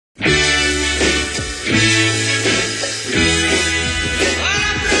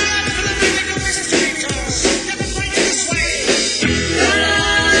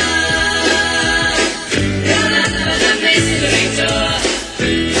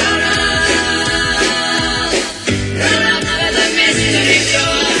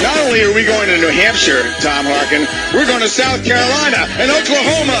we going to New Hampshire, Tom Harkin. We're going to South Carolina and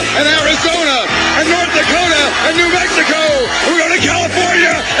Oklahoma and Arizona and North Dakota and New Mexico. We're going to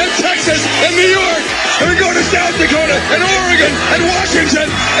California and Texas and New York. And we're going to South Dakota and Oregon and Washington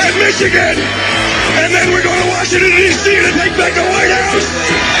and Michigan. And then we're going to Washington, D.C. to take back the White House.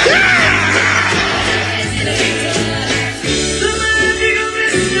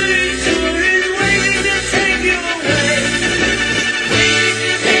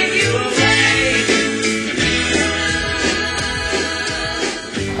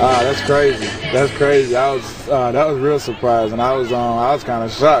 That's crazy. That's crazy. That was real surprised, and I was kind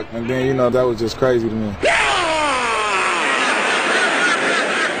of shocked, and then that was just crazy to me.